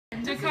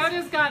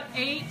Florida's got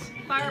 8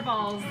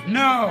 fireballs.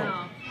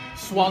 No.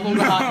 Swallow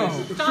the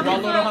hotness. Stop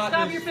Swallow your the foot. hotness.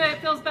 Stop your foot.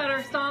 It feels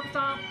better. Stomp,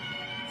 stomp.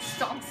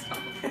 Stomp, stomp.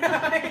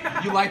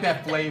 You like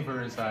that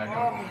flavor inside.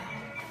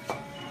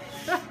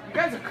 You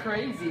guys are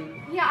crazy.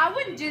 Yeah, I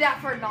wouldn't do that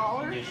for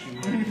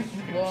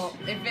 $1. Well,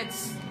 if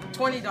it's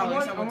 $20,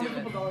 I would do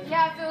it.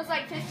 Yeah, if it was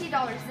like $50,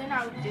 then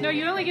I would do it. No,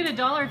 you only get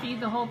 $1 if you eat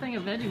the whole thing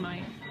of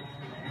Vegemite.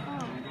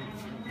 Oh.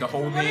 The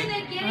whole What are thing.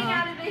 they getting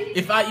out of it?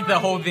 If I eat the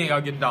whole thing,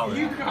 I'll get $1.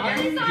 What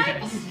is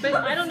that? But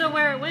I don't know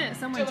where it went.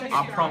 Someone check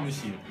I it.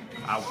 promise you.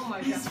 A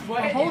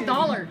whole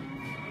 $1.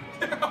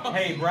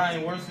 Hey,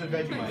 Brian, where's the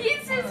Vegemite?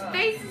 His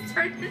face is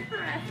turned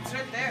red. It's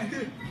right there.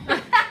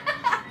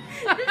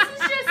 This is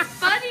just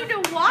funny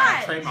to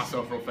watch. Train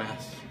myself real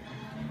fast.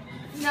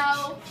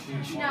 No,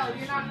 you're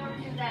not going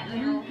to do that,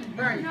 Bill.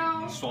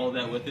 No. Swallow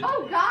that with it.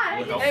 Oh, God, I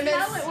With can Hey, miss,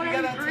 smell it when you I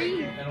gotta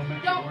breathe. It'll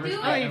make Don't it do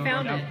worse. Oh, it. you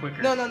found it.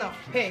 Quicker. No.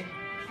 Hey.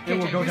 It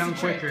will KJ, go here's down the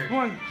trick. quicker. Come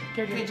on,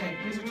 KJ,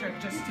 here's a trick.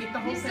 Just take the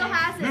whole He thing. still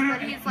has it,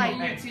 but he's like,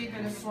 has it in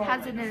his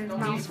He's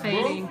mouth.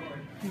 fading.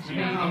 He's I'm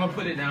fading. gonna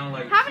put it down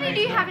like. How many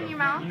do you have in your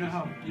mouth? You know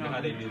how? You know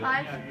how they do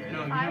that. 5?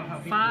 No, you know how?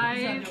 5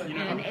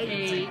 and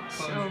 8.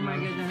 Oh my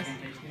goodness.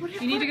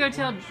 You need to go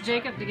tell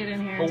Jacob to get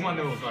in here. Hold my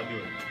nose, I'll do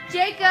it.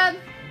 Jacob.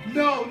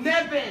 No,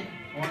 Nevin,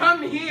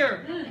 come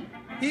here.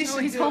 He Oh,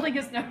 should he's do holding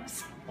his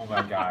nose. Oh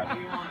my god.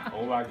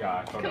 Oh my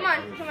god. Come on.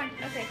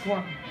 Okay. Come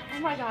on. Oh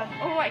my God.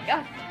 Oh my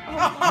God.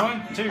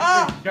 1, 2, 3,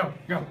 go,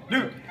 do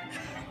it.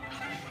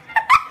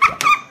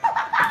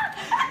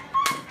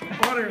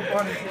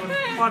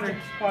 Water.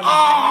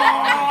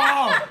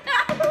 Oh!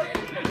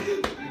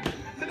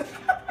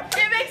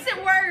 It makes it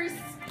worse.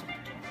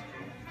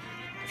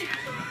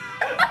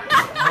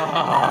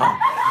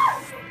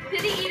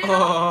 Did he eat it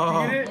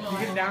all? You get it? You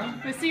get it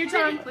down? Let's see your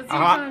tongue. Let's see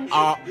your tongue.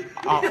 No,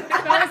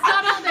 it's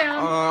not all down.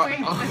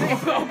 Wait.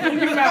 Open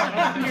your mouth.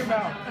 Open your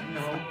mouth.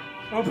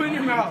 No. Open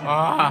your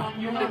mouth.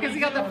 Because he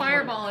got the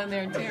fireball in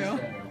there too.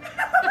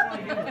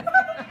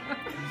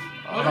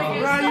 He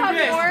still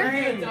has more.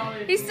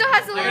 He still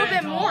has a little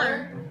bit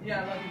more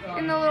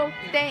in the little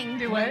thing.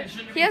 Do what?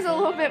 He has a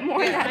little bit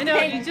more in that I know,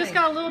 thing. you just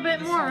got a little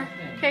bit more.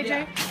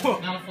 KJ?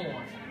 Not a full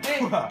one. Hey,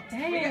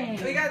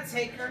 Dang. we gotta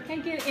take her.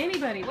 Can't get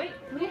anybody. Wait.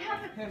 We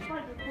haven't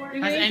recorded. You're Has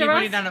gonna eat the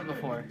anybody rest? done it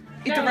before?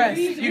 Eat the rest.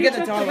 You get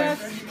took $1.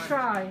 best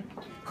try.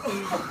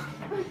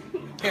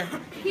 Here.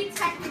 He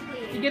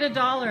technically. You get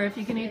 $1 if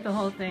you can eat the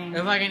whole thing.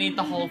 If I can eat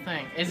the whole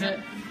thing. Is it?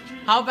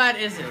 How bad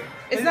is it?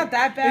 It's not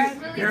that bad.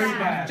 Really Very bad.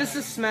 bad. Just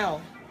the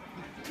smell.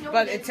 No,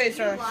 But it tastes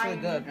you actually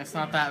lying. good. It's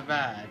not that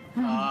bad.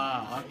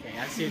 Ah, okay.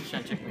 I see what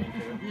you're trying to me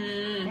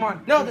into. Come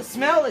on. No, the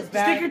smell is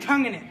bad. Stick your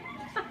tongue in it.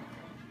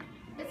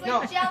 It's like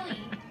No. jelly.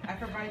 I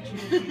provide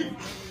you.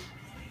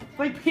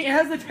 Like it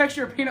has the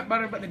texture of peanut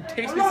butter, but the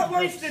taste I'm not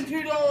wasting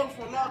 $2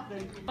 for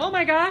nothing. Oh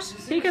my gosh,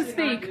 he can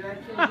speak.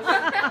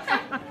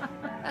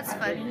 That's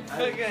funny.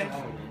 Okay.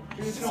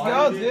 Let's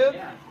go, dude.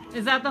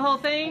 Is that the whole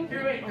thing?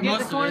 Get the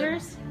Most of it.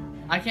 corners?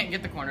 I can't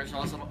get the corners.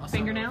 Also,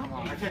 Fingernail?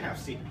 I can't have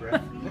seat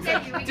breath. Okay,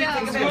 here we go.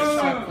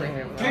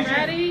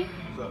 Ready?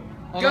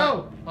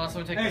 Go.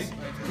 Also, take Hey, this.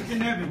 look at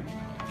Nevin.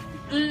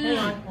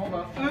 Hold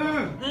up.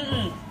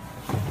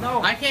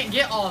 No. I can't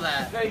get all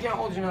that. No, you can't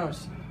hold your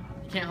nose.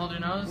 You can't hold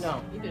your nose?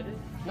 No. You did it.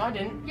 No, I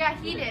didn't. Yeah,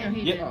 he did. No,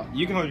 he did. Yeah,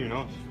 you can hold your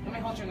nose. Let me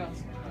hold your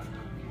nose.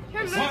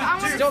 Here, move. I One,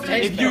 want two, to Don't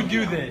taste If you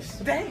do this.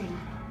 Dang.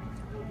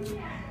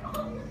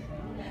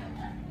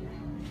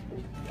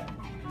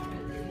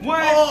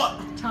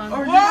 What? Tongue.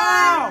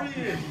 Wow.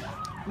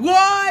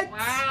 What?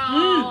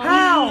 Wow.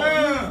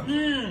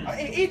 How?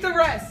 Eat the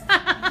rest.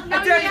 No,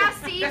 he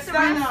has to eat That's the not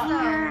rest enough.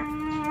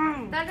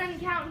 though. That doesn't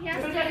count. He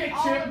has to eat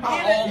all of it.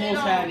 I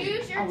almost had it.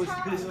 Use your I was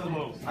tongue. this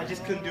close. I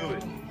just couldn't do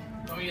it.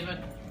 Let me use it.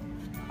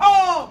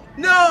 Oh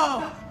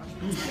no!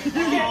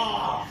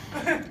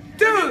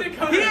 Dude,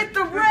 he ate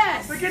the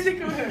rest.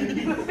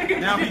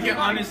 Now we can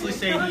honestly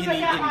say he didn't eat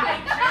any.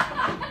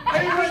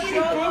 Everybody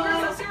eating boogers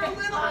since you're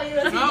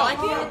little. No, I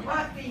can't. I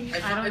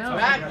don't It's know.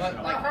 bad, but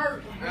like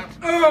hurt.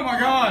 Oh my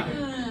god.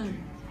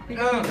 He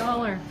got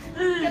 $1.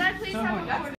 Can I please have a quarter?